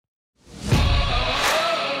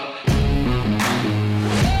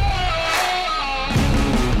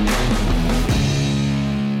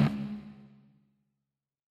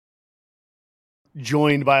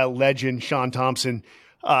joined by a legend, Shaun Tomson.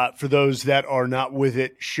 For those that are not with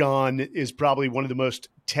it, Shaun is probably one of the most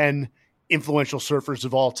 10 influential surfers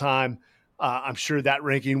of all time. I'm sure that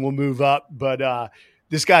ranking will move up, but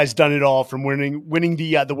this guy's done it all, from winning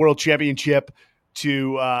the world championship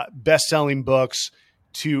to best-selling books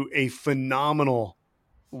to a phenomenal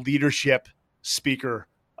leadership speaker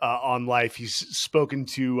on life. He's spoken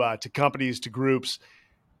to companies, to groups,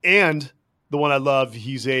 and the one I love,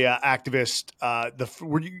 he's a activist.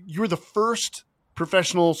 You were the first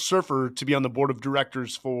professional surfer to be on the board of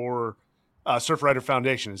directors for Surfrider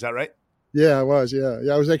Foundation. Is that right? Yeah, I was. Yeah,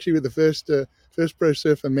 I was actually with the first pro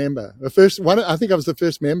surfer member. The first one. I think I was the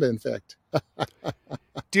first member, in fact.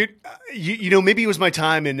 Dude, maybe it was my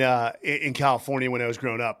time in California when I was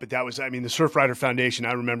growing up, but that was, the Surfrider Foundation.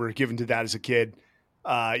 I remember giving to that as a kid.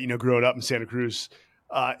 Growing up in Santa Cruz.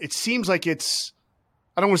 It seems like I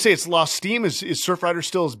don't want to say it's lost steam. Is Surfrider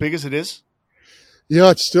still as big as it is? Yeah,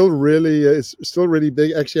 it's still really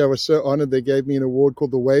big. Actually, I was so honored. They gave me an award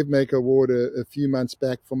called the Wavemaker Award a few months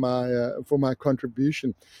back for my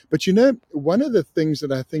contribution. But one of the things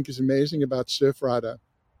that I think is amazing about Surfrider,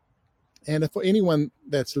 and for anyone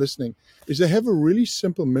that's listening, is they have a really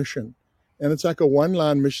simple mission, and it's like a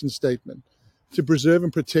one-line mission statement: to preserve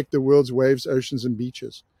and protect the world's waves, oceans, and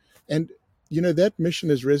beaches. And that mission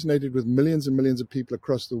has resonated with millions and millions of people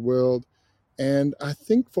across the world. And I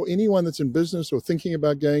think for anyone that's in business or thinking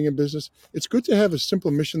about going in business, it's good to have a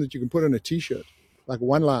simple mission that you can put on a T-shirt, like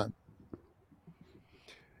one line.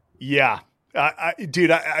 Yeah.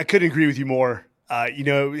 Dude, I couldn't agree with you more.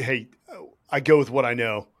 Hey, I go with what I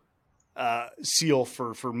know, SEAL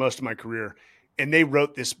for most of my career. And they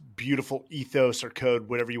wrote this beautiful ethos or code,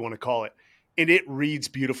 whatever you want to call it. And it reads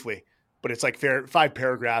beautifully, but it's like 5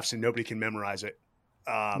 paragraphs and nobody can memorize it.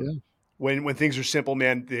 When things are simple,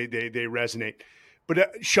 man, they resonate.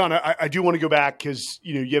 But Shaun, I do want to go back because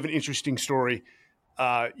you have an interesting story.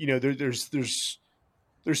 There's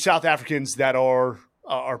South Africans that are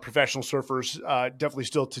professional surfers, definitely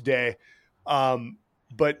still today.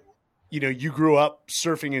 But you grew up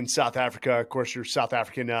surfing in South Africa. Of course, you're South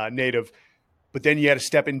African native. But then you had to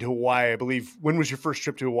step into Hawaii, I believe. When was your first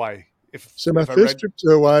trip to Hawaii? My first trip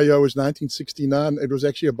to Hawaii was 1969. It was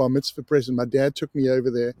actually a bar mitzvah present. My dad took me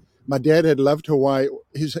over there. My dad had loved Hawaii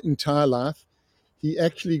his entire life. He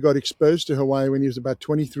actually got exposed to Hawaii when he was about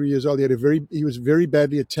 23 years old. He was very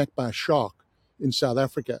badly attacked by a shark in South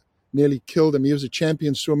Africa, nearly killed him. He was a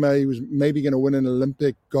champion swimmer. He was maybe going to win an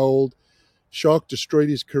Olympic gold. Shark destroyed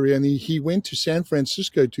his career. And he went to San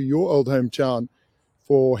Francisco, to your old hometown,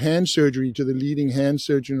 for hand surgery to the leading hand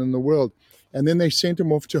surgeon in the world. And then they sent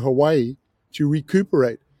him off to Hawaii to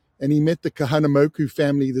recuperate. And he met the Kahanamoku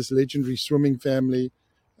family, this legendary swimming family,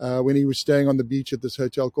 when he was staying on the beach at this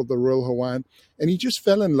hotel called the Royal Hawaiian. And he just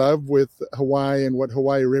fell in love with Hawaii and what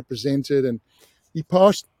Hawaii represented. And he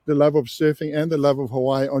passed the love of surfing and the love of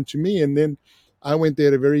Hawaii onto me. And then I went there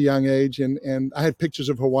at a very young age, and I had pictures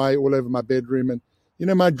of Hawaii all over my bedroom. And,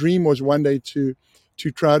 my dream was one day to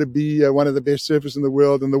try to be one of the best surfers in the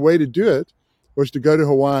world. And the way to do it was to go to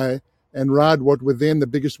Hawaii and ride what were then the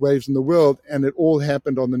biggest waves in the world. And it all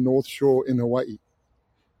happened on the North Shore in Hawaii.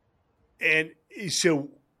 And so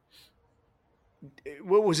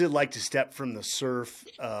what was it like to step from the surf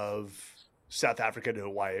of South Africa to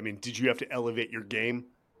Hawaii? Did you have to elevate your game?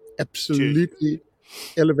 Absolutely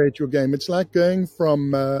elevate your game. It's like going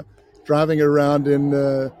from driving around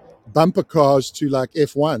in bumper cars to like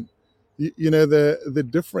F1. The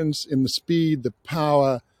difference in the speed, the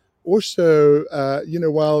power. Also,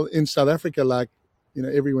 while in South Africa,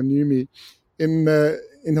 everyone knew me, in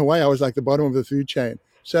Hawaii, I was like the bottom of the food chain.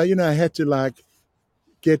 So, I had to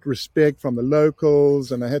get respect from the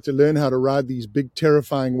locals, and I had to learn how to ride these big,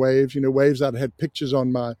 terrifying waves, waves that had pictures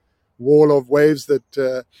on my wall of waves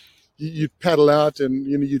that you'd paddle out and,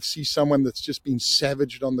 you'd see someone that's just been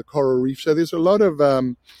savaged on the coral reef. So there's a lot of,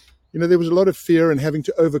 there was a lot of fear and having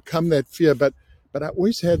to overcome that fear. But I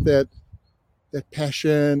always had that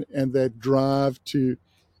passion and that drive to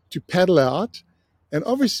paddle out. And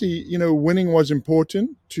obviously, winning was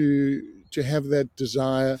important to have that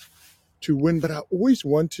desire to win, but I always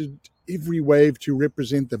wanted every wave to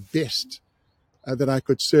represent the best that I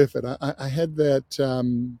could surf it. I had that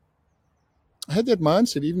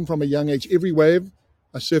mindset even from a young age. Every wave,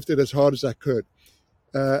 I surfed it as hard as I could,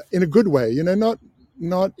 in a good way.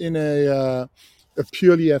 Not in a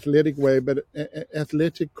purely athletic way, but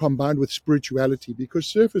athletic combined with spirituality. Because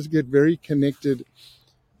surfers get very connected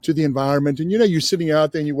to the environment, and you're sitting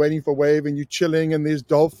out there and you're waiting for a wave and you're chilling, and there's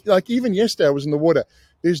dolphins. Like even yesterday, I was in the water.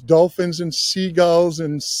 There's dolphins and seagulls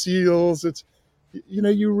and seals. It's,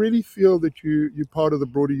 you really feel that you're part of the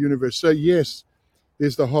broader universe. So yes,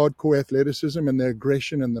 there's the hardcore athleticism and the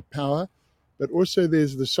aggression and the power, but also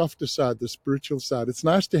there's the softer side, the spiritual side. It's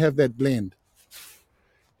nice to have that blend.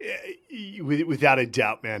 Without a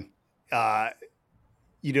doubt, man.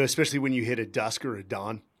 Especially when you hit a dusk or a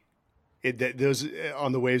dawn, those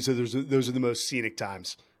on the waves, those are the most scenic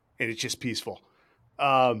times, and it's just peaceful.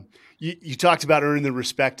 You talked about earning the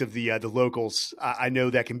respect of the locals. I know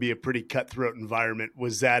that can be a pretty cutthroat environment.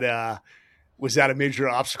 Was that a major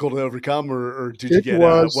obstacle to overcome, or did you get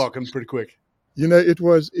welcomed pretty quick? It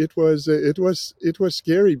was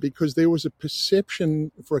scary because there was a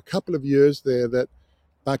perception for a couple of years there that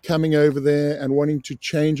by coming over there and wanting to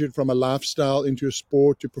change it from a lifestyle into a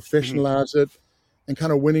sport, to professionalize it, and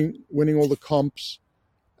kind of winning all the comps,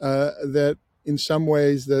 that in some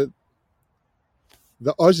ways the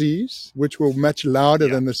Aussies, which were much louder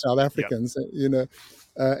than the South Africans,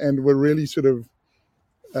 and were really sort of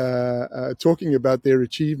talking about their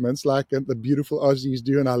achievements like the beautiful Aussies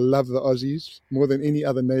do, and I love the Aussies more than any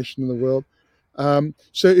other nation in the world.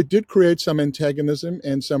 So it did create some antagonism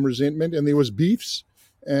and some resentment, and there was beefs,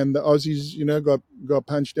 and the Aussies, got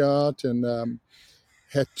punched out and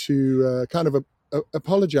had to kind of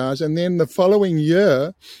apologize. And then the following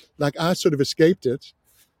year, like, I sort of escaped it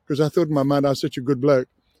because I thought in my mind I was such a good bloke.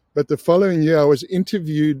 But the following year I was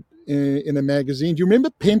interviewed in a magazine. Do you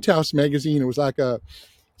remember Penthouse magazine? It was like a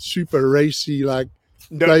super racy, like,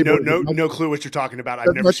 no clue what you're talking about.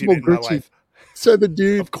 I've never seen it in my life. So the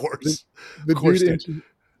dude, of course,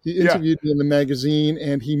 he interviewed me in the magazine,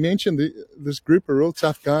 and he mentioned this group of real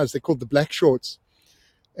tough guys. They're called the Black Shorts,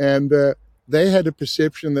 and they had a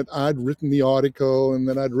perception that I'd written the article and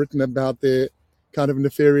that I'd written about their kind of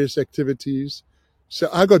nefarious activities. So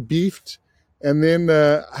I got beefed, and then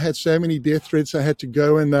I had so many death threats. I had to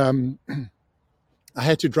go and I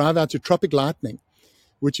had to drive out to Tropic Lightning,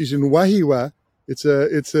 which is in Wahiwa. It's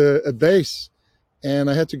a base, and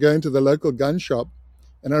I had to go into the local gun shop.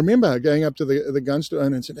 And I remember going up to the gun store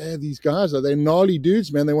owner and said, "Hey, these guys, are they gnarly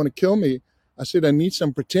dudes, man? They want to kill me." I said, "I need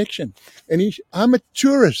some protection." And I'm a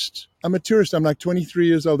tourist. I'm like 23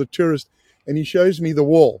 years old, a tourist. And he shows me the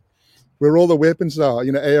wall where all the weapons are,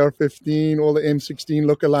 AR-15, all the M16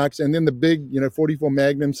 lookalikes, and then the big, 44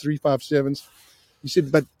 Magnums, 357s. He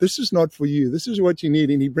said, "But this is not for you. This is what you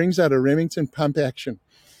need." And he brings out a Remington pump action.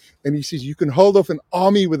 And he says, "You can hold off an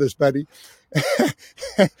army with this, buddy."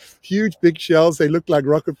 Huge, big shells. They look like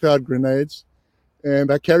rocket-powered grenades.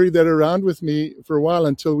 And I carried that around with me for a while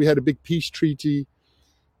until we had a big peace treaty.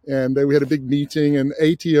 And we had a big meeting, and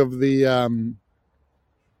 80 of the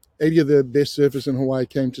best surfers in Hawaii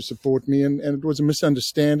came to support me. And it was a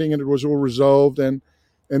misunderstanding, and it was all resolved. And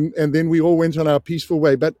then we all went on our peaceful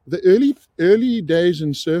way. But the early days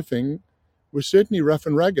in surfing were certainly rough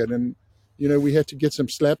and rugged. And, we had to get some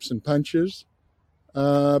slaps and punches.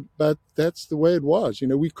 But that's the way it was.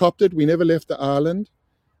 We copped it. We never left the island.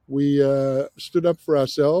 We stood up for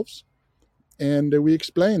ourselves, and we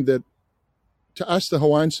explained that to us, the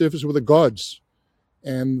Hawaiian surfers were the gods,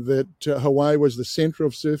 and that Hawaii was the center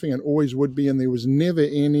of surfing and always would be, and there was never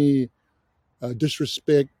any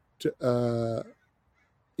disrespect,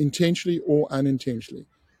 intentionally or unintentionally.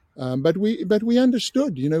 But we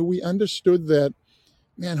understood, we understood that,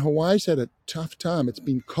 man, Hawaii's had a tough time. It's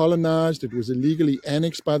been colonized. It was illegally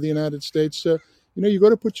annexed by the United States. So, you got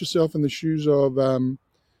to put yourself in the shoes of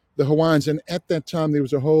the Hawaiians. And at that time, it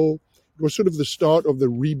was sort of the start of the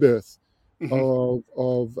rebirth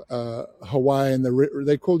of Hawaii, and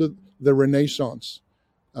they called it the Renaissance.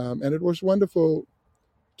 And it was wonderful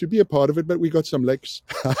to be a part of it, but we got some licks.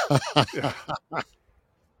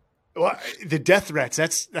 Well, the death threats,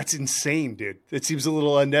 that's insane, dude. It seems a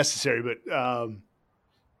little unnecessary, but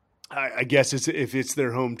I guess if it's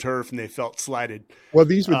their home turf and they felt slighted. Well,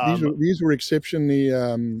 these were exceptionally.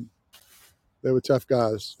 They were tough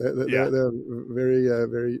guys. They're very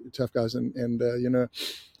very tough guys, and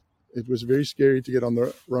it was very scary to get on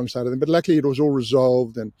the wrong side of them. But luckily, it was all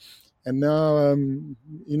resolved, and now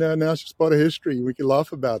now it's just part of history. We can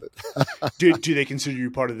laugh about it. Do they consider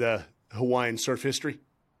you part of the Hawaiian surf history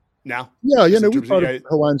now? Yeah, we're part of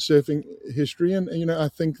Hawaiian surfing history, and I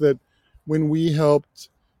think that when we helped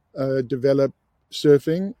develop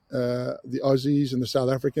surfing, the Aussies and the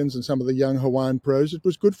South Africans and some of the young Hawaiian pros, it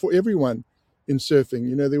was good for everyone in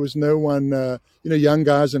surfing. There was no one, young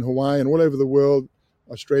guys in Hawaii and all over the world,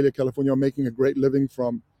 Australia, California, are making a great living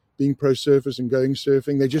from being pro surfers and going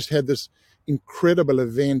surfing. They just had this incredible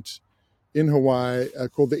event in Hawaii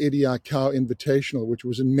called the Eddie Aikau Invitational, which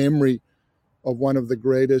was in memory of one of the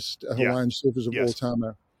greatest Hawaiian surfers of all time,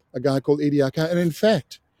 a guy called Eddie Aikau. And in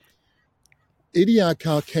fact, Eddie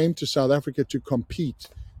Aikau came to South Africa to compete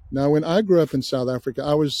Now, when I grew up in South Africa,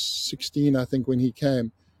 I was 16, I think, when he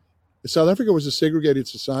came. South Africa was a segregated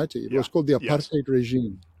society. It was called the apartheid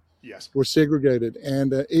regime. Yes. It was segregated.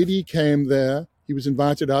 And Eddie came there. He was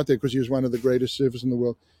invited out there because he was one of the greatest surfers in the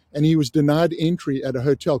world. And he was denied entry at a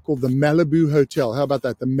hotel called the Malibu Hotel. How about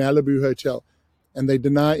that? The Malibu Hotel. And they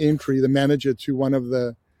deny entry, the manager, to one of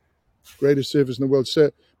the greatest surfers in the world.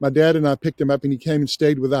 So my dad and I picked him up, and he came and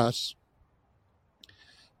stayed with us.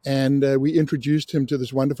 And we introduced him to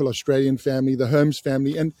this wonderful Australian family, the Holmes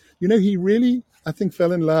family. And, he really, I think,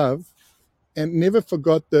 fell in love and never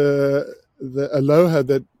forgot the aloha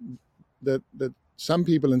that some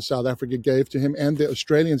people in South Africa gave to him and the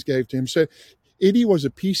Australians gave to him. So Eddie was a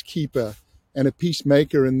peacekeeper and a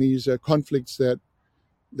peacemaker in these conflicts that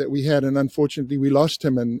we had. And unfortunately, we lost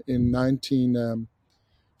him in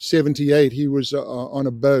 1978. He was on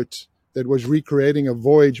a boat that was recreating a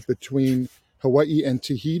voyage between Hawaii and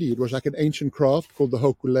Tahiti. It was like an ancient craft called the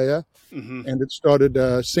Hokulea, and it started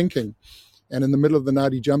sinking. And in the middle of the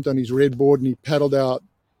night, he jumped on his red board and he paddled out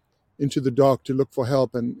into the dark to look for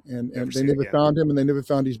help. And they never found him, and they never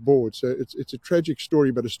found his board. So it's a tragic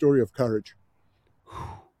story, but a story of courage.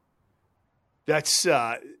 That's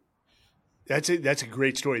a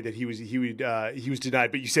great story that he was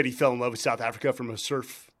denied. But you said he fell in love with South Africa from a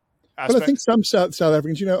surf aspect. Well, I think some South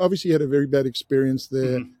Africans, obviously had a very bad experience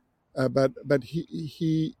there. But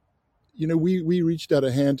he we reached out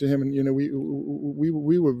a hand to him, and we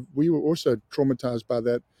were also traumatized by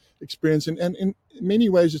that experience, and in many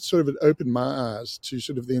ways it sort of opened my eyes to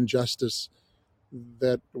sort of the injustice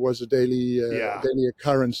that was a daily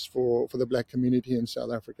occurrence for the Black community in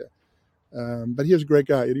South Africa. But he was a great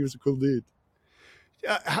guy. He was a cool dude.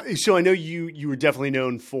 So I know you were definitely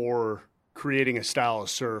known for creating a style of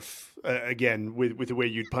surf again with the way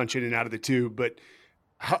you'd punch in and out of the tube, but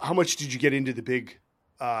how much did you get into the big,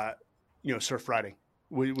 surf riding?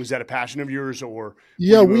 Was that a passion of yours, or were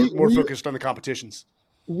you more focused on the competitions?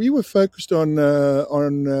 We were focused on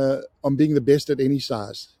being the best at any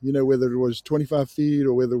size. Whether it was 25 feet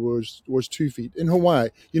or whether it was 2 feet. In Hawaii,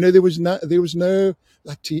 there was no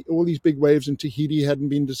all these big waves in Tahiti hadn't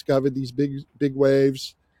been discovered. These big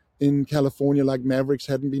waves in California, like Mavericks,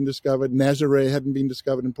 hadn't been discovered. Nazare hadn't been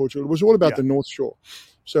discovered in Portugal. It was all about the North Shore.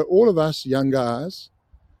 So all of us young guys.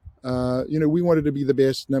 We wanted to be the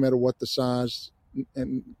best no matter what the size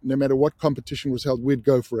and no matter what competition was held, we'd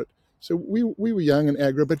go for it. So we were young and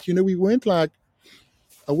aggro, but, we weren't I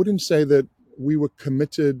wouldn't say that we were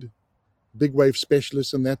committed big wave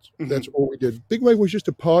specialists and that's all we did. Big wave was just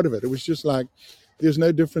a part of it. It was just like, there's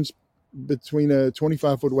no difference between a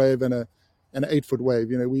 25-foot wave and an 8-foot wave.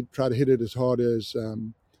 We'd try to hit it as hard as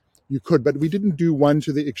you could, but we didn't do one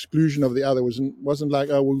to the exclusion of the other. It wasn't like,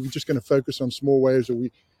 we're just going to focus on small waves, or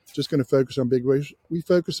we just going to focus on big waves. We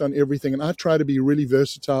focus on everything, and I try to be really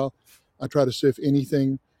versatile. I try to surf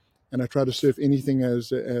anything, and I try to surf anything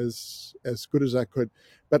as good as I could.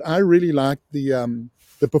 But I really liked the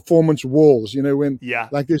performance walls.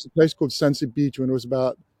 Like there's a place called Sunset Beach when it was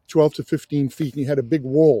about 12 to 15 feet, and you had a big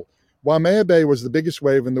wall. Waimea Bay was the biggest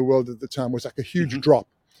wave in the world at the time. It was like a huge drop,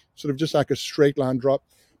 sort of just like a straight line drop.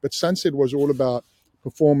 But Sunset was all about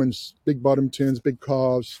performance, big bottom turns, big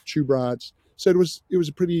calves, tube rides. So it was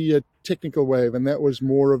a pretty technical wave, and that was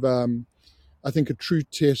more of I think a true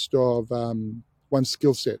test of one's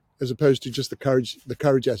skill set as opposed to just the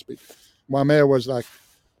courage aspect. Waimea was like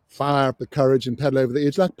fire up the courage and paddle over the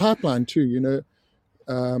edge, like Pipeline too.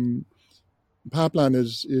 Pipeline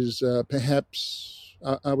is perhaps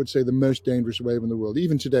I would say the most dangerous wave in the world,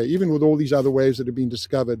 even today. Even with all these other waves that have been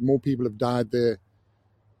discovered, more people have died there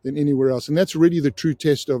than anywhere else, and that's really the true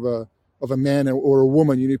test of a man or a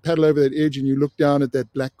woman. You paddle over that edge and you look down at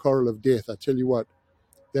that black coral of death. I tell you what,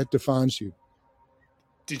 that defines you.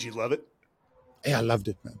 Did you love it? Yeah, I loved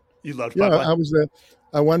it, man. You loved Pipeline? Pipeline?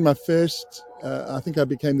 I won my first, I think I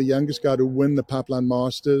became the youngest guy to win the Pipeline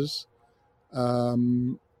Masters.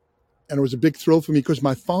 And it was a big thrill for me because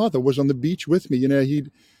my father was on the beach with me. He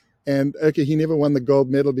never won the gold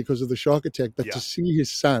medal because of the shark attack, but to see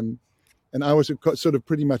his son, and I was a sort of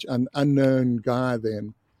pretty much an unknown guy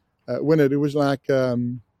then, win it. It was like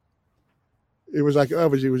obviously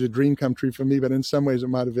it was a dream come true for me, but in some ways it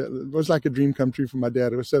was like a dream come true for my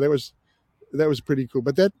dad. So that was pretty cool.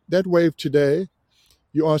 But that wave today,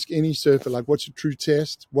 you ask any surfer, like, what's a true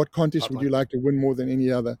test? What contest would you like to win more than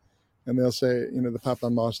any other? And they'll say, the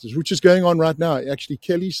Pipeline Masters, which is going on right now. Actually,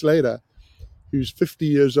 Kelly Slater, who's 50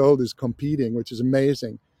 years old, is competing, which is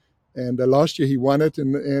amazing. And last year he won it,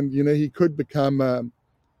 and he could become.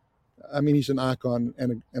 He's an icon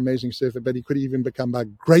and an amazing surfer, but he could even become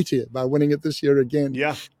greater by winning it this year again.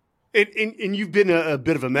 Yeah, and you've been a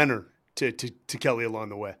bit of a mentor to Kelly along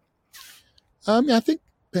the way? I think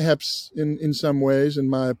perhaps in some ways, in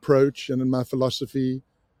my approach and in my philosophy,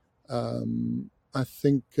 I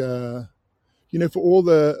think for all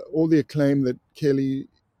the acclaim that Kelly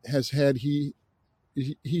has had, he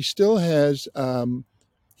still has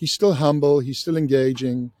he's still humble, he's still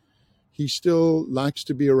engaging, he still likes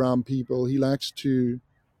to be around people, he likes to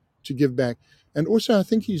give back. And also, I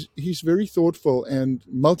think he's very thoughtful and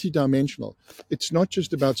multidimensional. It's not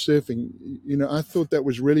just about surfing. I thought that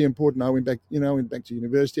was really important. I went back to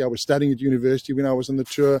university. I was studying at university when I was on the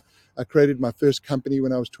tour. I created my first company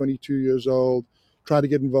when I was 22 years old. Tried to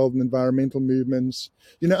get involved in environmental movements.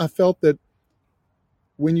 I felt that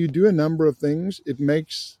when you do a number of things, it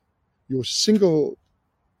makes your single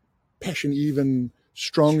passion even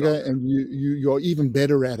stronger. And you're even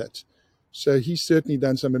better at it. So he's certainly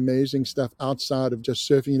done some amazing stuff outside of just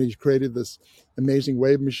surfing. He's created this amazing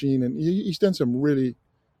wave machine, and he's done some really,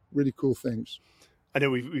 really cool things. I know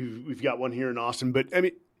we've got one here in Austin, but I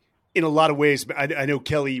mean, in a lot of ways, I know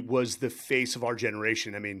Kelly was the face of our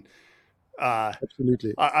generation. I mean,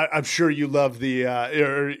 absolutely. I'm sure you love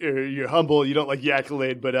or you're humble. You don't like the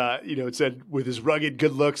accolade, but it said with his rugged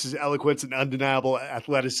good looks, his eloquence, and undeniable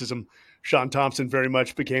athleticism, Shaun Tomson very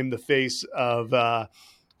much became the face of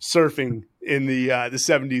surfing in the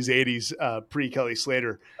 70s, 80s, pre-Kelly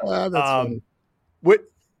Slater. That's funny.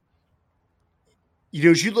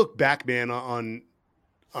 As you look back, man, on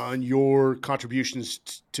your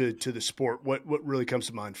contributions to the sport, what really comes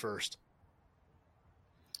to mind first?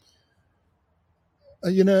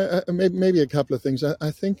 Maybe a couple of things. I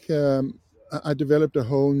think I developed a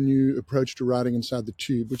whole new approach to riding inside the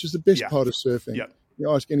tube, which is the best part of surfing. Yeah. You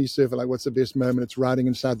ask any surfer, like, what's the best moment? It's riding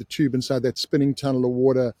inside the tube, inside that spinning tunnel of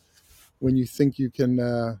water, when you think you can.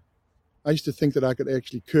 I used to think that I could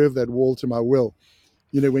actually curve that wall to my will.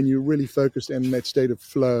 When you're really focused and in that state of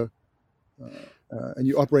flow, and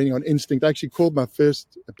you're operating on instinct. I actually called my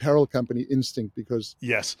first apparel company Instinct because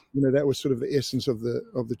that was sort of the essence of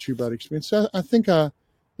the tube ride experience. So I think I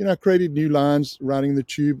created new lines riding the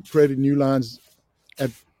tube, created new lines at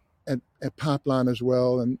Pipeline as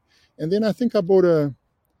well, and then I think I brought a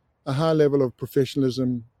high level of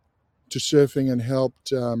professionalism to surfing and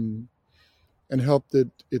helped it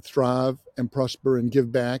thrive and prosper and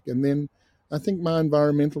give back. And then I think my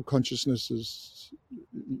environmental consciousness is,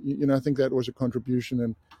 I think that was a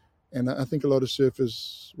contribution. And I think a lot of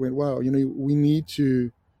surfers went, wow, we need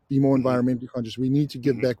to be more environmentally conscious. We need to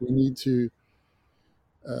give back. We need to,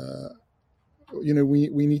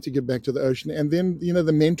 we need to give back to the ocean. And then,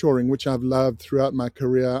 the mentoring, which I've loved throughout my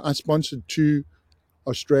career. I sponsored 2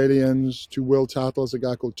 Australians to world titles, a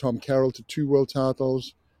guy called Tom Carroll to 2 world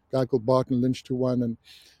titles, a guy called Barton Lynch to 1. And,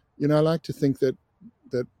 I like to think that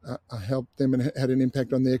I helped them and had an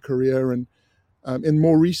impact on their career. And in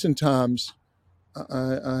more recent times,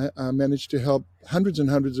 I managed to help hundreds and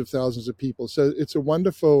hundreds of thousands of people. So it's a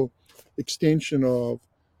wonderful extension of,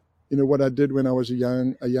 what I did when I was a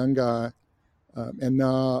young guy, and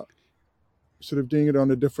now sort of doing it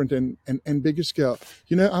on a different and bigger scale.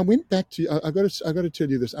 I went back to, I got to tell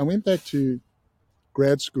you this. I went back to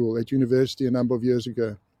grad school at university a number of years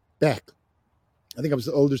ago. I think I was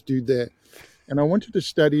the oldest dude there. And I wanted to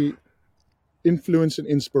study influence and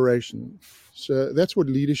inspiration. So that's what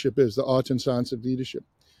leadership is, the art and science of leadership.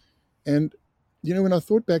 And, when I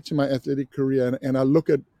thought back to my athletic career and I look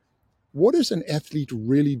at what does an athlete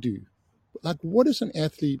really do? Like, what does an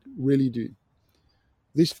athlete really do?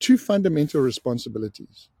 There's 2 fundamental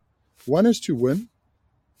responsibilities. One is to win,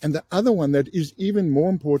 and the other one that is even more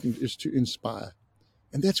important is to inspire.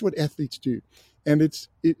 And that's what athletes do. And it's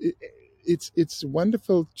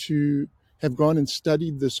wonderful to have gone and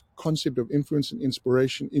studied this concept of influence and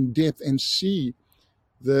inspiration in depth and see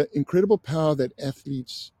the incredible power that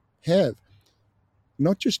athletes have,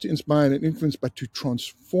 not just to inspire and influence, but to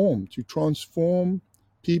transform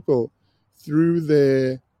people through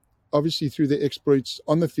their exploits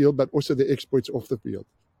on the field, but also their exploits off the field.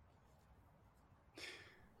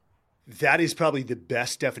 That is probably the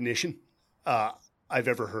best definition I've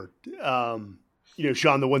ever heard.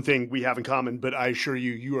 Shaun, the one thing we have in common, but I assure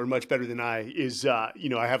you, you are much better than I, is, I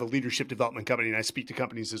have a leadership development company and I speak to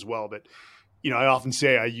companies as well. But, I often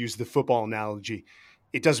say, I use the football analogy.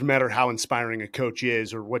 It doesn't matter how inspiring a coach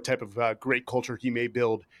is or what type of great culture he may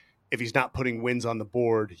build. If he's not putting wins on the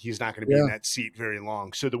board, he's not going to be in that seat very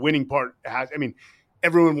long. So the winning part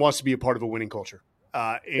everyone wants to be a part of a winning culture.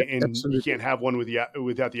 And you can't have one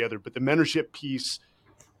without the other. But the mentorship piece,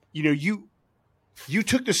 you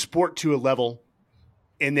took the sport to a level.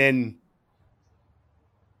 And then,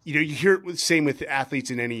 you hear it same with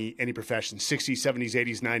athletes in any profession, 60s, 70s,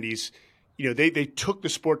 80s, 90s. they took the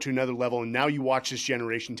sport to another level, and now you watch this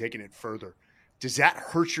generation taking it further. Does that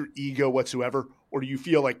hurt your ego whatsoever? Or do you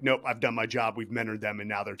feel like, nope, I've done my job, we've mentored them, and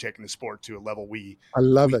now they're taking the sport to a level we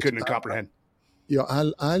couldn't comprehend?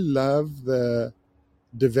 I love the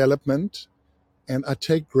development, and I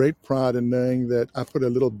take great pride in knowing that I put a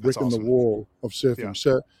little brick in the wall of surfing. Yeah.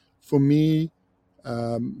 So for me,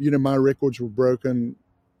 my records were broken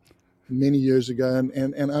many years ago,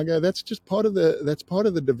 and I go, that's just part of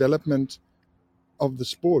the development of the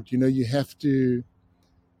sport. You have to,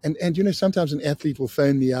 and sometimes an athlete will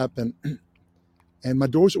phone me up, and my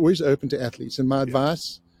door's always open to athletes, and my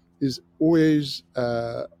advice is always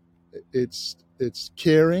it's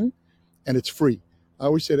caring, and it's free. I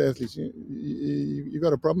always say to athletes, you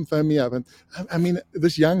got a problem, phone me up. And I mean,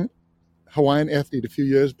 this young Hawaiian athlete a few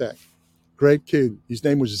years back, great kid, his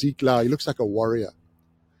name was Zeke Lau. He looks like a warrior.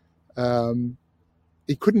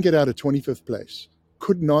 He couldn't get out of 25th place.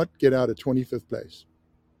 Could not get out of 25th place.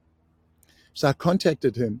 So I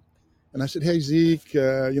contacted him, and I said, hey, Zeke,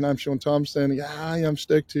 I'm Shaun Tomson. I'm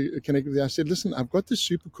stoked to connect with you. I said, listen, I've got this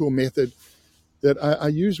super cool method that I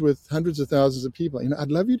use with hundreds of thousands of people. I'd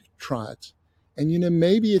love you to try it. And,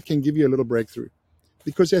 maybe it can give you a little breakthrough.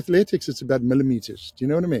 Because athletics, it's about millimeters. Do you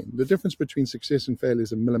know what I mean? The difference between success and failure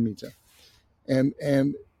is a millimeter.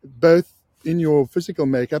 And both in your physical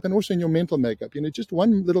makeup and also in your mental makeup, just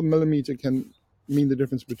one little millimeter can mean the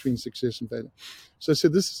difference between success and failure. So I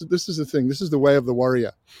said, this is the thing. This is the way of the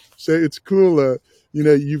warrior. So it's cool.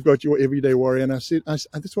 You've got your everyday warrior. And I said, that's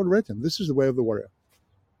what I wrote him. This is the way of the warrior.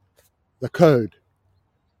 The code.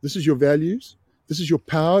 This is your values. This is your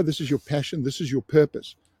power. This is your passion. This is your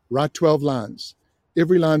purpose. Write 12 lines.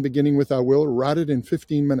 Every line beginning with I will. Write it in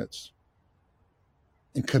 15 minutes.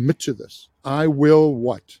 And commit to this. I will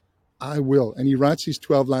what? I will. And he writes these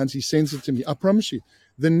 12 lines. He sends it to me. I promise you.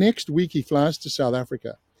 The next week he flies to South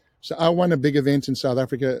Africa. So I won a big event in South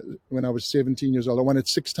Africa when I was 17 years old. I won it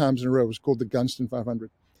 6 times in a row. It was called the Gunston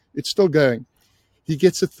 500. It's still going. He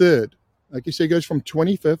gets a third. Like you say, he goes from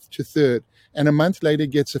 25th to third. And a month later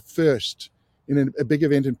gets a first in a big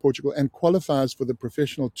event in Portugal and qualifies for the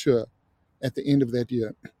professional tour at the end of that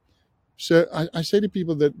year. So I say to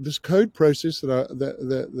people that this code process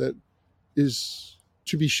that is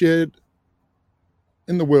to be shared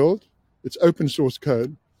in the world, it's open source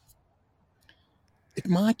code. It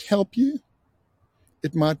might help you.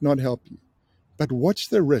 It might not help you. But what's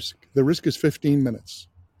the risk? The risk is 15 minutes.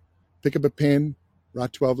 Pick up a pen,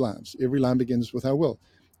 write 12 lines. Every line begins with I will.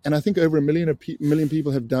 And I think over a million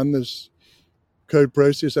people have done this code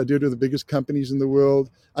process. I do it with the biggest companies in the world.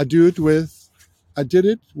 I did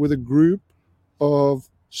it with a group of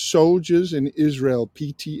soldiers in Israel,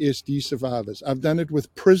 PTSD survivors. I've done it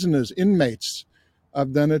with prisoners, inmates.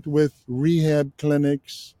 I've done it with rehab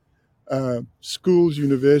clinics, schools,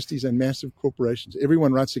 universities, and massive corporations.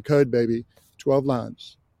 Everyone writes a code, baby, 12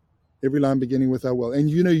 lines. Every line beginning with I will. And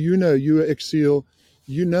you're ex-SEAL.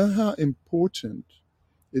 You know how important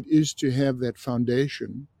it is to have that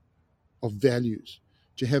foundation of values,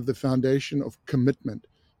 to have the foundation of commitment,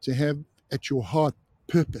 to have at your heart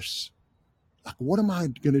purpose. Like, what am I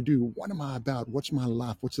going to do? What am I about? What's my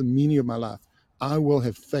life? What's the meaning of my life? I will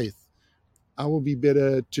have faith. I will be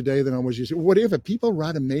better today than I was yesterday. Whatever. People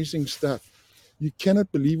write amazing stuff. You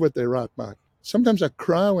cannot believe what they write, Mark. Sometimes I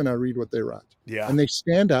cry when I read what they write. Yeah. And they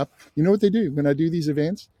stand up. You know what they do when I do these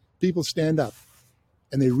events? People stand up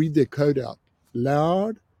and they read their code out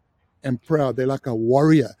loud and proud. They're like a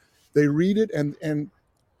warrior. They read it and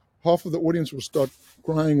half of the audience will start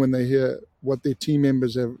crying when they hear what their team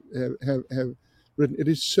members have written. It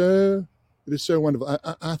is so wonderful.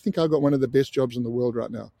 I think I've got one of the best jobs in the world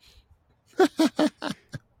right now.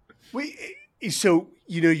 So,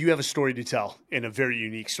 you have a story to tell, and a very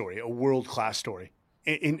unique story, a world-class story.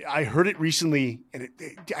 And I heard it recently, and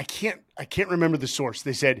I can't remember the source.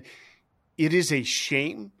 They said, it is a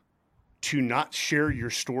shame to not share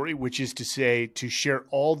your story, which is to say, to share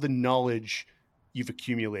all the knowledge you've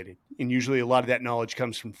accumulated. And usually a lot of that knowledge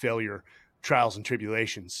comes from failure, trials, and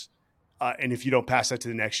tribulations. And if you don't pass that to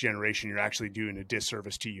the next generation, you're actually doing a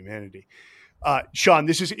disservice to humanity. Shaun,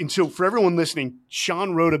 and so for everyone listening,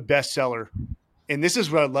 Shaun wrote a bestseller, and this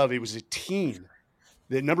is what I love. It was a teen,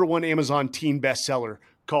 the #1 Amazon teen bestseller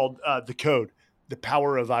called The Code, The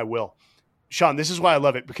Power of I Will. Shaun, this is why I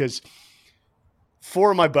love it, because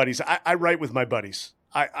 4 of my buddies, I write with my buddies.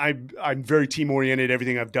 I'm very team-oriented.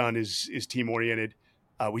 Everything I've done is team-oriented.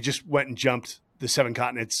 We just went and jumped the 7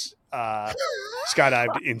 continents,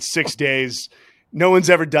 skydived in 6 days. No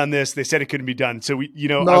one's ever done this. They said it couldn't be done. So I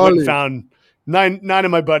went and found nine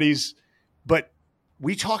of my buddies. But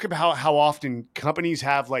we talk about how often companies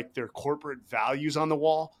have like their corporate values on the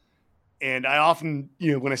wall. And I often,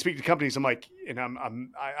 when I speak to companies, I'm like, and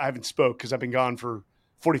I haven't spoke because I've been gone for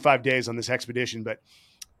 45 days on this expedition, but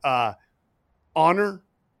honor,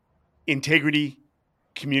 integrity,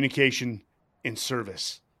 communication, and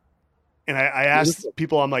service. And I asked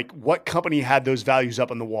people, I'm like, what company had those values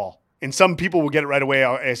up on the wall? And some people will get it right away.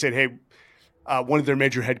 I said, hey, one of their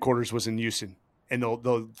major headquarters was in Houston, and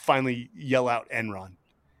they'll finally yell out Enron.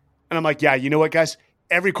 And I'm like, yeah, you know what, guys?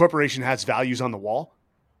 Every corporation has values on the wall.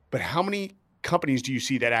 But how many companies do you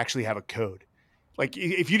see that actually have a code? Like,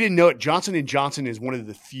 if you didn't know it, Johnson & Johnson is one of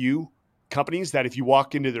the few companies that if you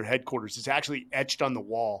walk into their headquarters, it's actually etched on the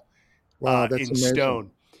wall That's in amazing.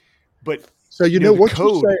 stone. But so what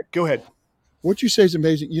code, you say, go ahead. What you say is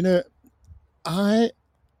amazing.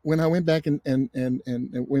 When I went back and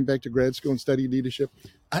went back to grad school and studied leadership,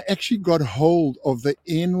 I actually got hold of the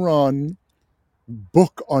Enron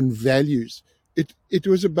book on values. It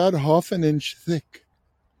was about half an inch thick.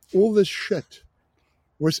 All this shit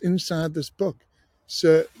was inside this book.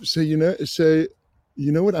 So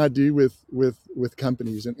what I do with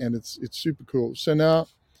companies, and it's super cool. So now,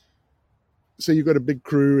 you've got a big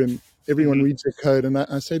crew and everyone reads their code, and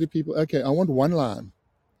I say to people, okay, I want one line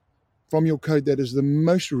from your code that is the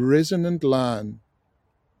most resonant line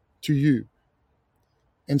to you,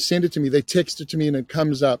 and send it to me. They text it to me, and it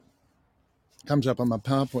comes up on my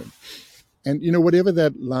PowerPoint. And whatever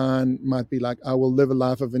that line might be, like, I will live a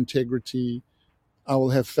life of integrity, I will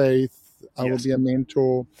have faith, I will be a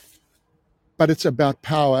mentor. But it's about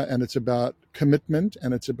power, and it's about commitment,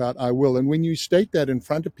 and it's about I will. And when you state that in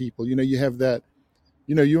front of people, you have that,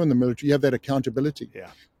 you're in the military, you have that accountability. Yeah.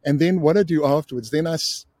 And then what I do afterwards, then I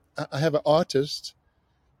have an artist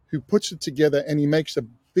who puts it together, and he makes a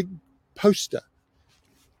big poster.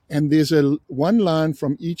 And there's one line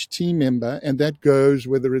from each team member, and that goes,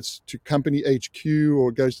 whether it's to company HQ or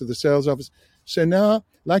it goes to the sales office. So now,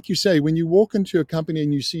 like you say, when you walk into a company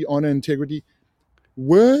and you see honor, integrity,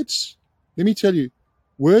 words, let me tell you,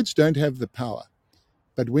 words don't have the power.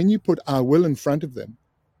 But when you put I will in front of them,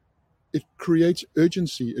 it creates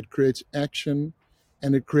urgency, it creates action,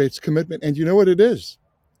 and it creates commitment. And you know what it is?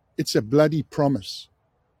 It's a bloody promise.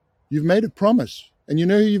 You've made a promise, and you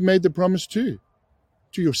know who you've made the promise to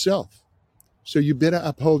yourself. So you better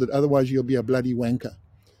uphold it, otherwise you'll be a bloody wanker.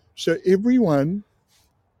 So everyone,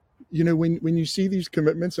 when you see these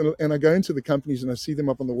commitments, and I go into the companies and I see them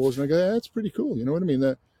up on the walls, and I go, that's pretty cool. You know what I mean?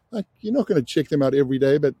 Like, you're not going to check them out every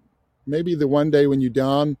day, but maybe the one day when you're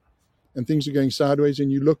down and things are going sideways,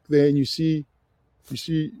 and you look there and you see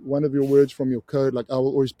one of your words from your code, like I will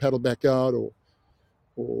always paddle back out, or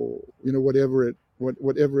whatever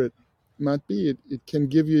it might be, it can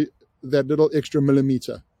give you that little extra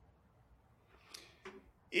millimeter.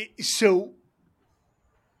 So,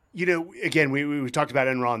 again, we talked about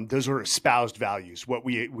Enron. Those are espoused values, what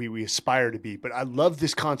we aspire to be. But I love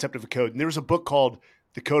this concept of a code. And there was a book called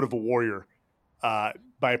The Code of a Warrior by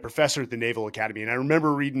a professor at the Naval Academy. And I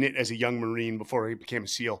remember reading it as a young Marine before I became a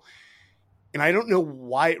SEAL. And I don't know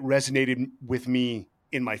why it resonated with me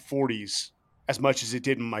in my 40s as much as it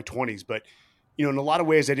did in my 20s. But, in a lot of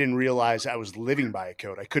ways, I didn't realize I was living by a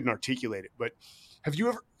code. I couldn't articulate it. But have you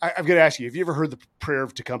ever, I've got to ask you, have you ever heard the prayer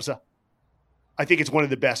of Tecumseh? I think it's one of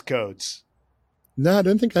the best codes. No, I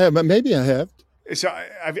don't think I have, but maybe I have. So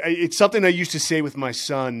it's something I used to say with my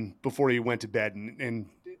son before he went to bed. And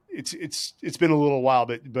it's been a little while,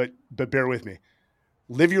 but bear with me.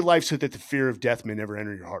 Live your life so that the fear of death may never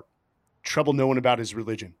enter your heart. Trouble no one about his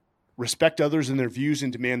religion. Respect others and their views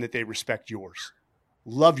and demand that they respect yours.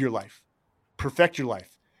 Love your life. Perfect your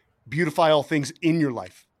life. Beautify all things in your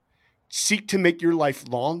life. Seek to make your life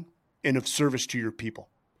long and of service to your people.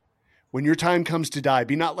 When your time comes to die,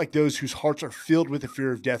 be not like those whose hearts are filled with the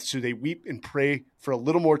fear of death, so they weep and pray for a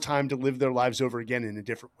little more time to live their lives over again in a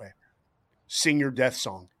different way. Sing your death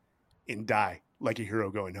song and die like a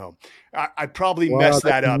hero going home. I probably messed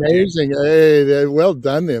that up. Amazing. Dude. Hey, well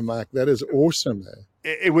done there, Mike. That is awesome.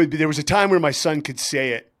 It would be, there was a time where my son could say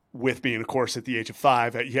it with me, and of course, at the age of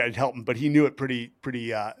 5, he had helped him, but he knew it pretty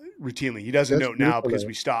routinely. He doesn't know it now because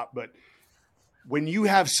we stopped. But when you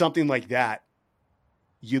have something like that,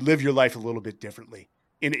 you live your life a little bit differently,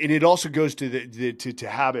 and it also goes to to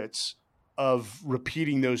habits of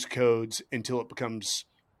repeating those codes until it becomes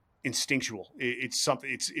instinctual. It's something.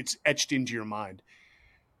 It's etched into your mind.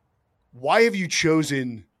 Why have you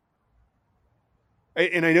chosen?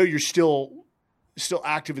 And I know you're still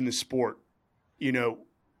active in the sport.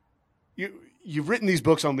 You've written these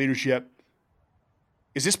books on leadership.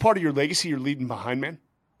 Is this part of your legacy you're leaving behind, man?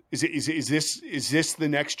 Is this the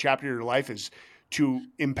next chapter of your life, is to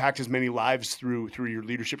impact as many lives through your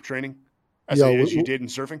leadership training as you did in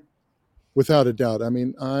surfing? Without a doubt. I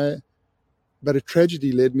mean, but a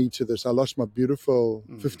tragedy led me to this. I lost my beautiful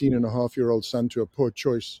 15-and-a-half-year-old son to a poor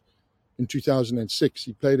choice in 2006.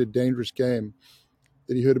 He played a dangerous game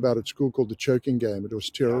that he heard about at school called the choking game. It was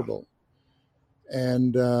terrible. Yeah.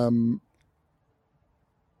 And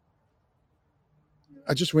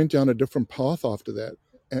I just went down a different path after that.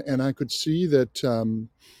 And I could see that,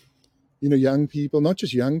 young people, not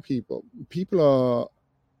just young people, people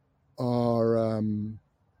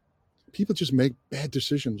people just make bad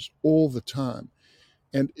decisions all the time.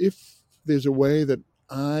 And if there's a way that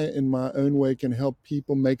I, in my own way, can help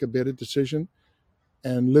people make a better decision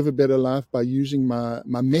and live a better life by using my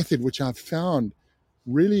method, which I've found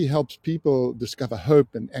really helps people discover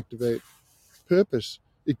hope and activate purpose,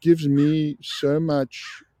 it gives me so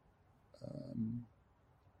much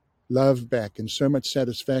love back and so much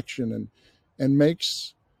satisfaction, and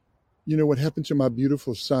makes, what happened to my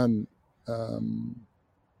beautiful son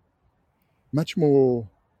much more.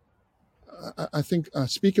 I think I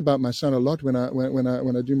speak about my son a lot when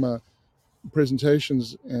I do my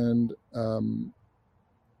presentations, and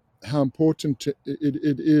how important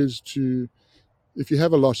it is to, if you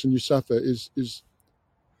have a loss and you suffer, is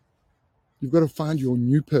you've got to find your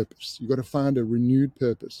new purpose. You've got to find a renewed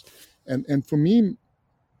purpose. And for me,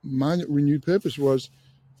 my renewed purpose was,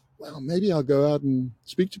 well, maybe I'll go out and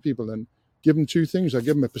speak to people and give them two things. I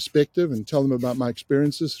give them a perspective and tell them about my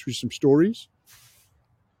experiences through some stories.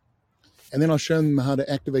 And then I'll show them how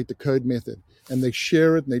to activate the code method. And they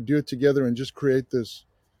share it and they do it together and just create this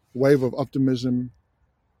wave of optimism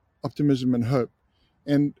and hope.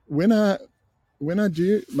 And when I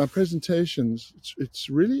do my presentations, it's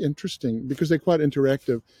really interesting because they're quite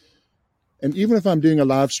interactive. And even if I'm doing a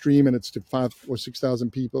live stream and it's to 5,000 or 6,000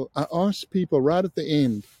 people, I ask people right at the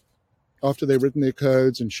end, after they've written their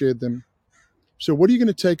codes and shared them, so what are you going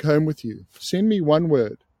to take home with you? Send me one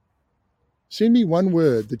word. Send me one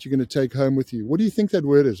word that you're going to take home with you. What do you think that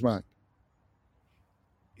word is, Mike?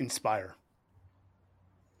 Inspire.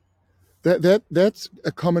 That's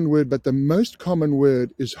a common word, but the most common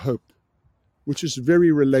word is hope, which is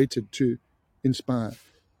very related to inspire.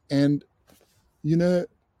 And,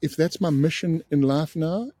 if that's my mission in life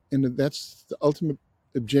now, and that's the ultimate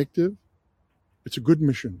objective, it's a good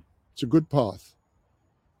mission. It's a good path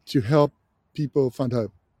to help people find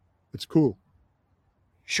hope. It's cool.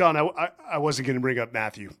 Shaun, I wasn't going to bring up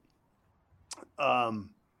Matthew. And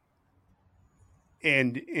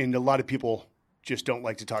a lot of people just don't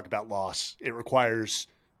like to talk about loss. It requires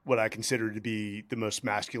what I consider to be the most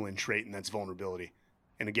masculine trait, and that's vulnerability.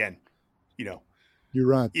 And again, you're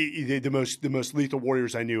right. The most lethal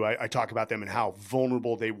warriors I knew, I talk about them and how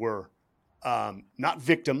vulnerable they were. Not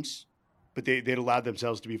victims, but they'd allowed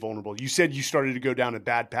themselves to be vulnerable. You said you started to go down a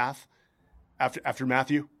bad path after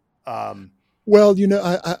Matthew. Well,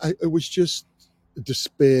 it was just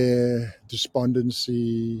despair,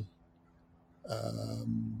 despondency,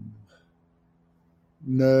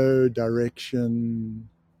 no direction.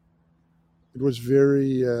 It was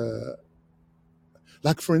very,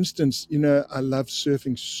 like, for instance, I loved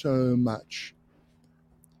surfing so much.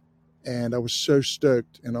 And I was so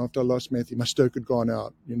stoked. And after I lost Matthew, my stoke had gone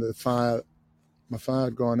out. My fire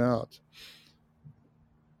had gone out.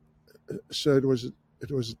 So it was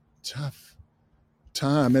a tough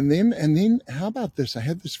time. And then how about this? I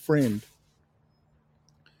had this friend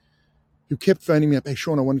who kept phoning me up. Hey,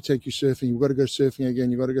 Shaun, I want to take you surfing. You've got to go surfing again.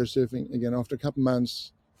 You've got to go surfing again. After a couple of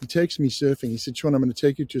months, he takes me surfing. He said, Shaun, I'm going to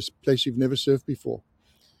take you to a place you've never surfed before.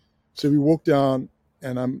 So we walked down,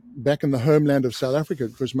 and I'm back in the homeland of South Africa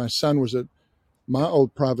because my son was at my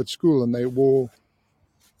old private school, and they wore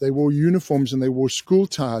uniforms and they wore school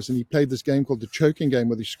ties, and he played this game called the choking game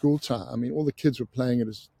with his school tie. I mean, all the kids were playing it.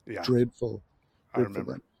 As dreadful. I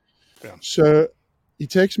remember. Yeah. So he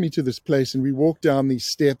takes me to this place, and we walk down these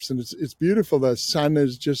steps, and it's beautiful. The sun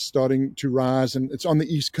is just starting to rise, and it's on the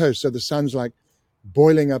East Coast, so the sun's like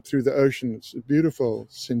boiling up through the ocean. It's a beautiful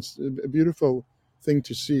thing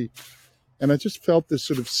to see. And I just felt this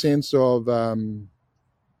sort of sense of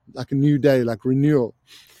like a new day, like renewal.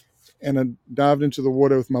 And I dived into the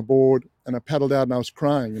water with my board, and I paddled out, and I was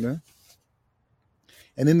crying,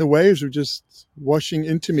 And then the waves were just washing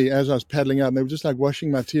into me as I was paddling out, and they were just like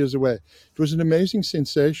washing my tears away. It was an amazing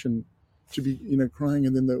sensation to be, crying,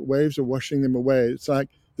 and then the waves are washing them away. It's like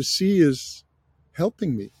the sea is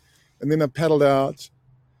helping me. And then I paddled out,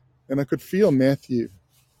 and I could feel Matthew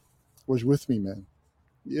was with me, man.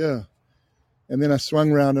 Yeah. And then I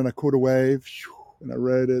swung around, and I caught a wave, and I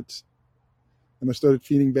rode it. And I started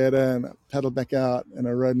feeling better, and I paddled back out, and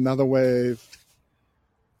I rode another wave.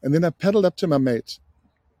 And then I paddled up to my mate.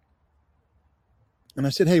 And I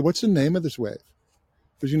said, hey, what's the name of this wave?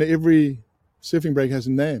 Because, every surfing break has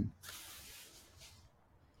a name.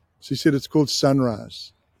 She said it's called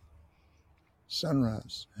Sunrise.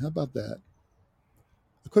 Sunrise. How about that?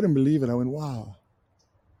 I couldn't believe it. I went, wow.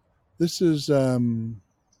 This is there's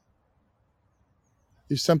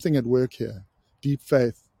something at work here. Deep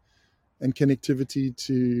faith and connectivity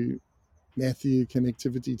to Matthew,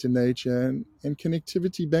 connectivity to nature, and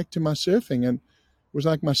connectivity back to my surfing. And it was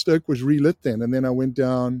like my stoke was relit then. And then I went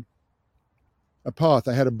down a path.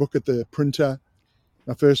 I had a book at the printer,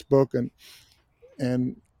 my first book,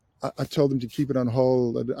 and I told them to keep it on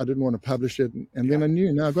hold. I didn't want to publish it. And then I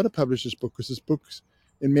knew, now I've got to publish this book, because this book's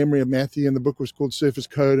in memory of Matthew, and the book was called Surface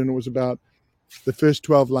Code, and it was about the first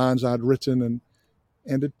 12 lines I'd written.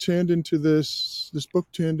 And it turned into this book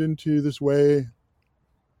turned into this way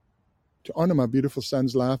to honor my beautiful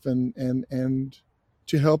son's life and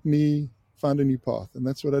to help me find a new path. And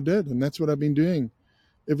that's what I did. And that's what I've been doing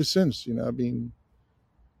ever since. I've been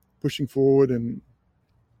pushing forward and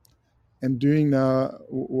doing now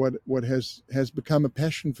what has become a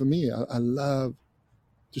passion for me. I love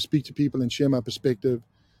to speak to people and share my perspective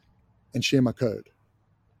and share my code.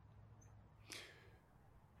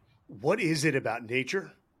 What is it about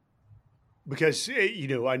nature? Because,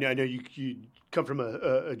 I know you come from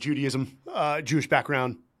a Judaism, Jewish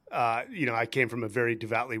background. I came from a very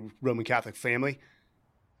devoutly Roman Catholic family.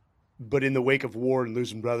 But in the wake of war and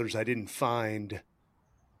losing brothers, I didn't find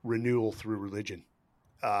renewal through religion.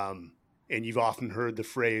 And you've often heard the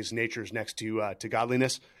phrase, nature's next to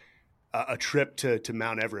godliness. A trip to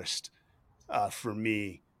Mount Everest for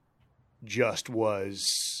me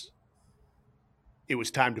it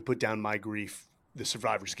was time to put down my grief, the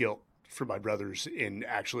survivor's guilt for my brothers, and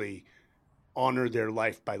actually honor their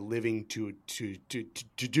life by living to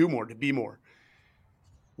do more, to be more.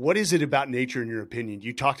 What is it about nature, in your opinion?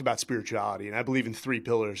 You talked about spirituality, and I believe in 3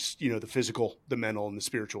 pillars, the physical, the mental, and the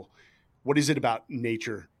spiritual. What is it about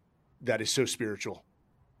nature that is so spiritual?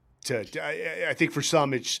 I think for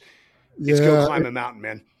some, it's go climb a mountain,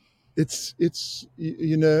 man. It's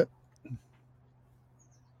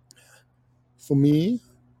for me,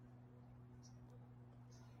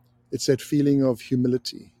 it's that feeling of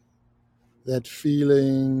humility, that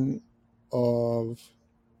feeling of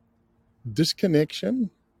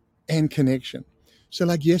disconnection and connection. So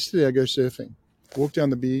like yesterday, I go surfing, walk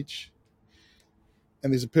down the beach,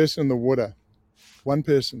 and there's a person in the water, one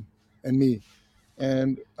person and me.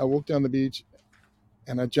 And I walk down the beach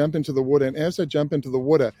and I jump into the water. And as I jump into the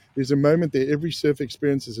water, there's a moment there, every surfer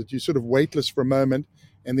experiences it. You sort of weightless for a moment,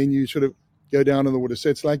 and then you sort of go down in the water. So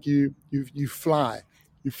it's like you fly.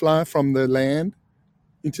 You fly from the land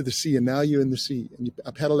into the sea, and now you're in the sea. And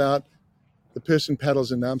I paddle out, the person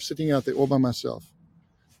paddles, and now I'm sitting out there all by myself,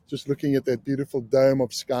 just looking at that beautiful dome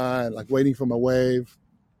of sky, like waiting for my wave.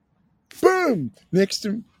 Boom!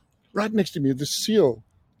 Right next to me, the seal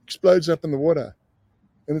explodes up in the water.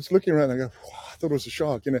 And it's looking around, and I go, I thought it was a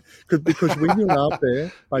shark, because when you're out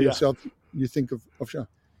there by yourself, you think of shark.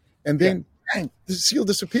 And then, bang, the seal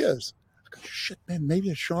disappears. I go, shit, man,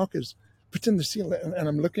 maybe a shark has put in the seal. And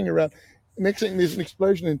I'm looking around. Next thing, there's an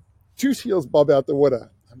explosion, and 2 seals bob out the water.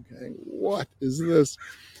 I'm going, what is this?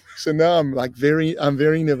 So now I'm very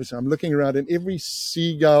nervous. I'm looking around, and every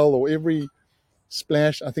seagull or every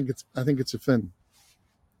splash, I think it's a fin.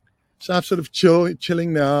 So I'm sort of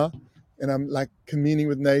chilling now, and I'm like communing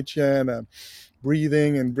with nature, and I'm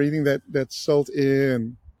breathing that salt air,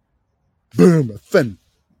 and boom, a fin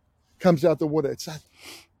comes out the water. It's like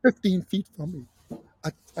 15 feet from me.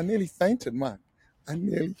 I nearly fainted, Mike.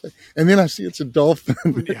 And then I see it's a dolphin.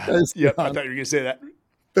 I thought you were going to say that.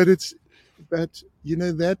 But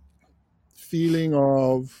that feeling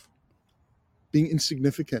of being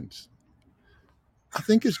insignificant, I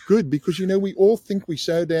think is good, because, we all think we're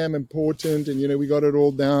so damn important, and, we got it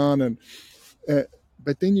all down. And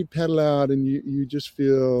but then you paddle out, and you just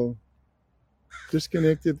feel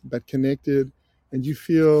disconnected but connected, and you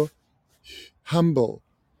feel humble.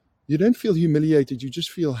 You don't feel humiliated. You just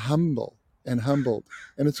feel humble and humbled.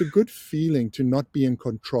 And it's a good feeling to not be in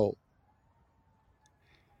control.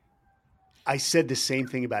 I said the same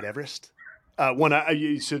thing about Everest. So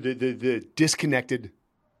the disconnected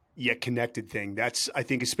yet connected thing, that's, I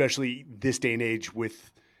think, especially this day and age with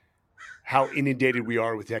how inundated we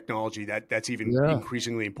are with technology, that's even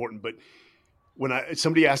increasingly important. But when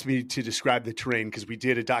somebody asked me to describe the terrain, because we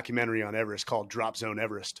did a documentary on Everest called Drop Zone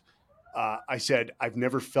Everest, I said, I've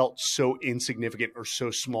never felt so insignificant or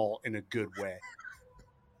so small in a good way.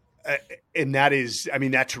 And that is,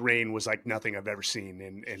 that terrain was like nothing I've ever seen.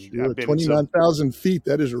 And I've been 29,000 feet.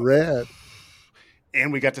 That is rad.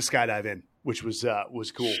 And we got to skydive in, which was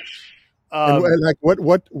cool. And like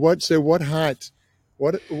what height,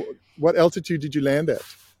 what altitude did you land at?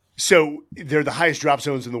 So they're the highest drop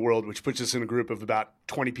zones in the world, which puts us in a group of about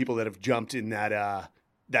 20 people that have jumped in that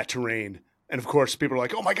terrain. And of course, people are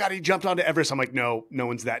like, "Oh my God, he jumped onto Everest." I'm like, "No, no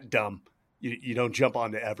one's that dumb. You don't jump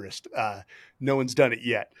onto Everest. No one's done it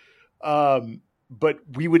yet." But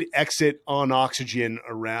we would exit on oxygen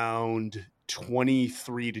around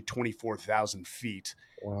 23 to 24,000 feet.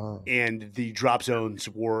 Wow. And the drop zones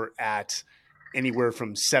were at anywhere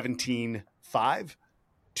from 17,500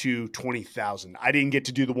 to 20,000. I didn't get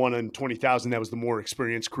to do the one on 20,000. That was the more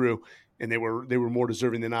experienced crew, and they were more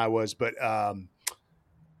deserving than I was. But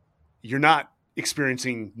you're not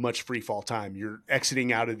experiencing much free fall time. You're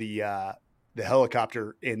exiting out of the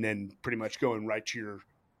helicopter and then pretty much going right to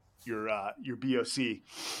your BOC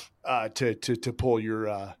to pull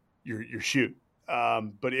your chute.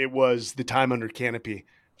 But it was the time under canopy,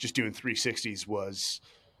 just doing 360s was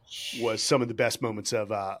some of the best moments of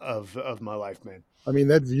my life, man. I mean,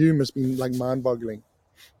 that view must be like mind-boggling.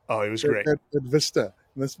 Oh, it was great. That vista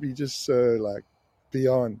must be just so like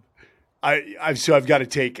beyond. I've got to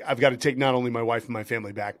take not only my wife and my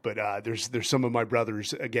family back, but there's some of my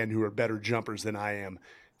brothers again who are better jumpers than I am,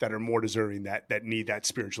 that are more deserving, that need that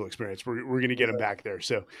spiritual experience. We're going to get them back there.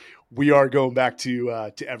 So we are going back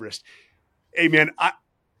to Everest. Hey man,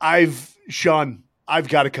 Shaun, I've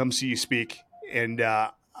got to come see you speak. And,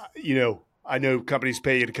 I know companies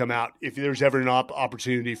pay you to come out. If there's ever an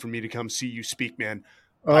opportunity for me to come see you speak, man.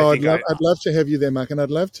 Oh, I'd love to have you there, Mike. And I'd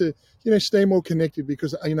love to, stay more connected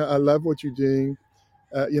because, I love what you're doing,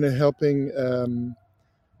 helping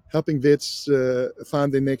vets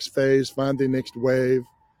find their next phase, find their next wave.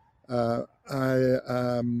 When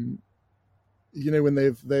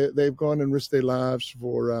they've gone and risked their lives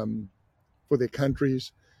for their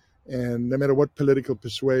countries, and no matter what political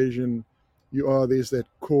persuasion you are, there's that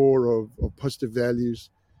core of positive values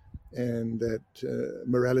and that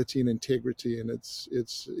morality and integrity. And it's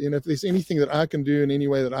if there's anything that I can do in any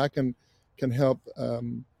way that I can help,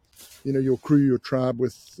 your crew, your tribe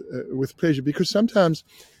with pleasure, because sometimes,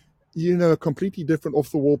 a completely different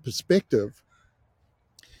off the wall perspective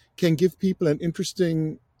can give people an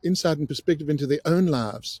interesting insight and perspective into their own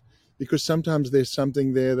lives, because sometimes there's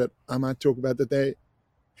something there that I might talk about that they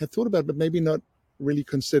had thought about, but maybe not really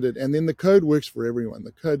considered. And then the code works for everyone.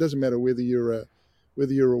 The code doesn't matter whether you're a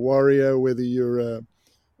warrior, whether you're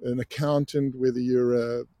an accountant, whether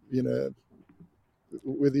you're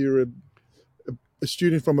a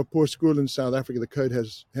student from a poor school in South Africa. The code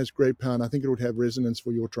has great power, and I think it would have resonance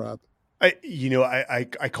for your tribe.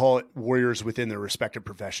 I call it warriors within their respective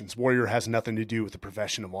professions. Warrior has nothing to do with the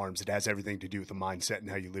profession of arms. It has everything to do with the mindset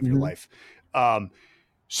and how you live your life.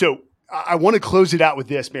 So I want to close it out with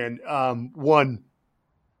this, man. One,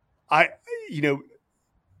 I'm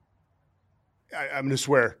going to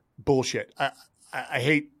swear, bullshit. I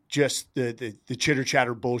hate just the chitter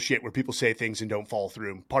chatter bullshit where people say things and don't follow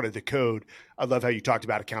through. Part of the code. I love how you talked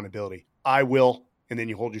about accountability. I will, and then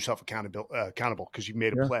you hold yourself accountable because you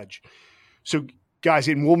made a pledge. So guys,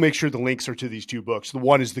 and we'll make sure the links are to these two books. The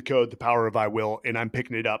one is The Code, The Power of I Will, and I'm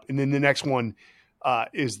picking it up. And then the next one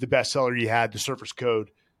is the bestseller you had, The Surfer's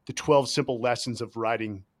Code, The 12 Simple Lessons of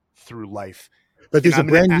Riding Through Life. But there's a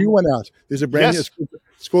brand new one out. There's a brand new.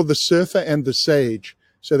 It's called The Surfer and the Sage.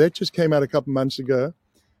 So that just came out a couple months ago.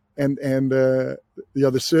 And the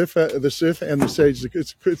surfer and the sage.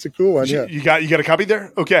 It's a cool one. Yeah. You got a copy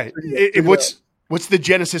there? Okay. And what's the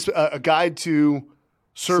genesis? A guide to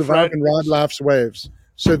survive and ride life's waves.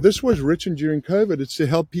 So this was written during COVID. It's to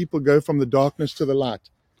help people go from the darkness to the light.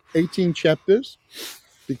 18 chapters,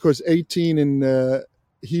 because 18 in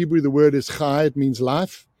Hebrew, the word is chai. It means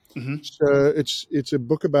life. Mm-hmm. So it's a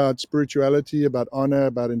book about spirituality, about honor,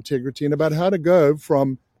 about integrity, and about how to go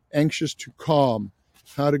from anxious to calm,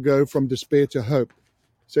 how to go from despair to hope.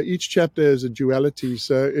 So each chapter is a duality.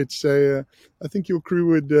 So it's I think your crew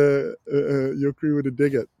would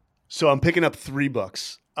dig it. So I'm picking up 3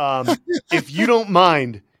 books. If you don't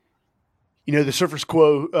mind, the Surfer's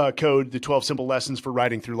Code, the 12 Simple Lessons for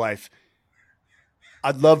Riding Through Life.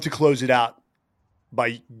 I'd love to close it out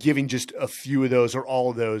by giving just a few of those or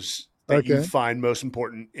all of those that you find most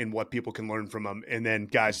important in what people can learn from them. And then,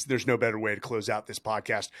 guys, there's no better way to close out this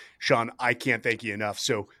podcast. Shaun, I can't thank you enough.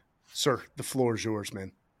 So, sir, the floor is yours,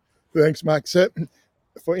 man. Thanks, Mike. So,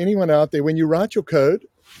 for anyone out there, when you write your code,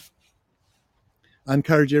 I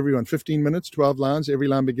encourage everyone, 15 minutes, 12 lines. Every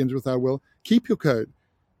line begins with I will. Keep your code.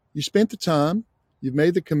 You spent the time. You've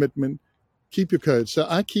made the commitment. Keep your code. So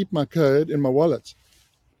I keep my code in my wallet.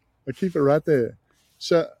 I keep it right there.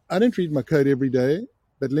 So I don't read my code every day,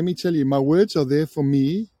 but let me tell you, my words are there for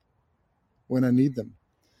me when I need them.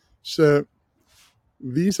 So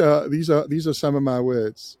these are some of my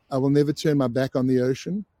words. I will never turn my back on the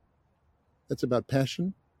ocean. That's about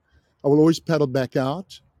passion. I will always paddle back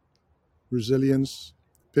out. Resilience,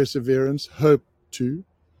 perseverance, hope too.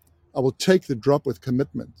 I will take the drop with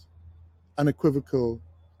commitment, unequivocal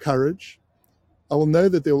courage. I will know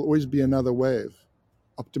that there will always be another wave.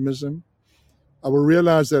 Optimism. I will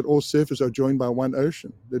realize that all surfers are joined by one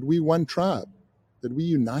ocean, that we one tribe, that we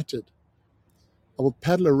united. I will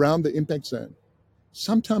paddle around the impact zone.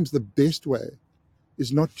 Sometimes the best way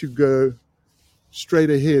is not to go straight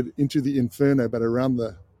ahead into the inferno, but around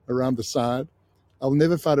the side. I'll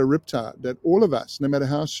never fight a riptide. That all of us, no matter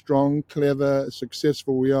how strong, clever,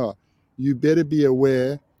 successful we are, you better be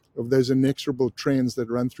aware of those inexorable trends that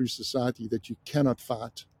run through society that you cannot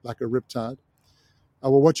fight like a riptide. I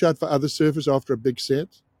will watch out for other surfers after a big set.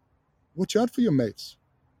 Watch out for your mates.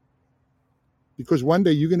 Because one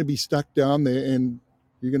day you're going to be stuck down there and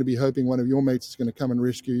you're going to be hoping one of your mates is going to come and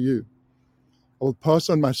rescue you. I will pass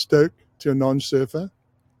on my stoke to a non-surfer.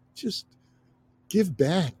 Just give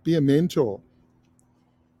back. Be a mentor.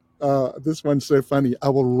 This one's so funny. I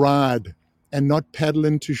will ride and not paddle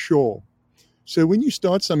into shore. So when you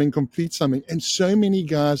start something, complete something, and so many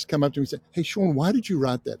guys come up to me and say, hey, Shaun, why did you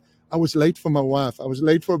write that? I was late for my wife. I was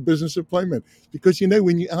late for a business appointment. Because,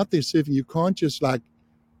 when you're out there surfing, you can't just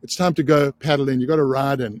it's time to go paddle in. You got to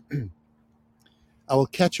ride in. I will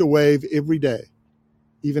catch a wave every day,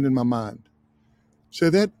 even in my mind. So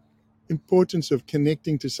that importance of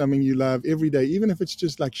connecting to something you love every day, even if it's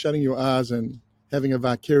just like shutting your eyes and having a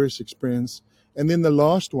vicarious experience. And then the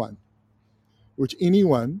last one, which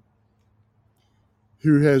anyone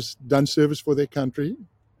who has done service for their country,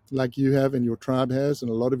 like you have and your tribe has, and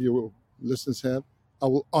a lot of your listeners have, I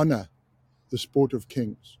will honor the sport of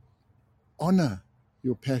kings. Honor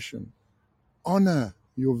your passion. Honor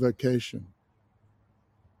your vocation.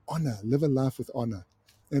 Honor. Live a life with honor.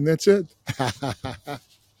 And that's it.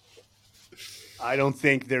 I don't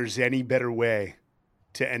think there's any better way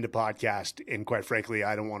to end a podcast. And quite frankly,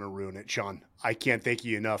 I don't want to ruin it, Shaun. I can't thank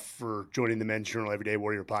you enough for joining the Men's Journal Everyday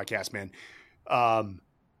Warrior podcast, man.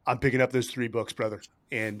 I'm picking up those 3 books, brother.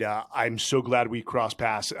 And I'm so glad we crossed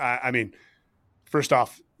paths. I mean, first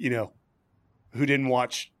off, who didn't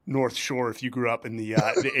watch North Shore if you grew up in the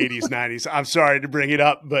 80s, 90s? I'm sorry to bring it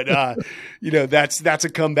up, but that's a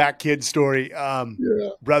comeback kid story.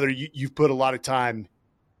 Brother, you've put a lot of time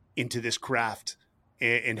into this craft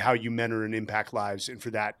and how you mentor and impact lives. And for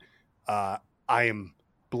that, I am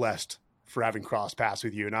blessed for having crossed paths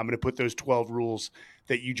with you. And I'm going to put those 12 rules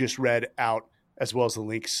that you just read out, as well as the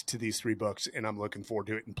links to these 3 books. And I'm looking forward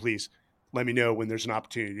to it. And please let me know when there's an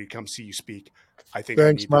opportunity to come see you speak. I think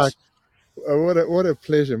Thanks, I need Mike. This. What a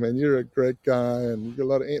pleasure, man. You're a great guy and you got a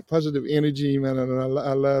lot of positive energy, man. And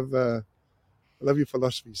I love your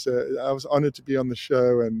philosophy. So I was honored to be on the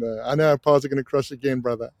show, and I know our paths are going to cross again,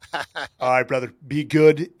 brother. All right, brother. Be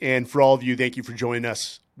good. And for all of you, thank you for joining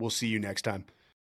us. We'll see you next time.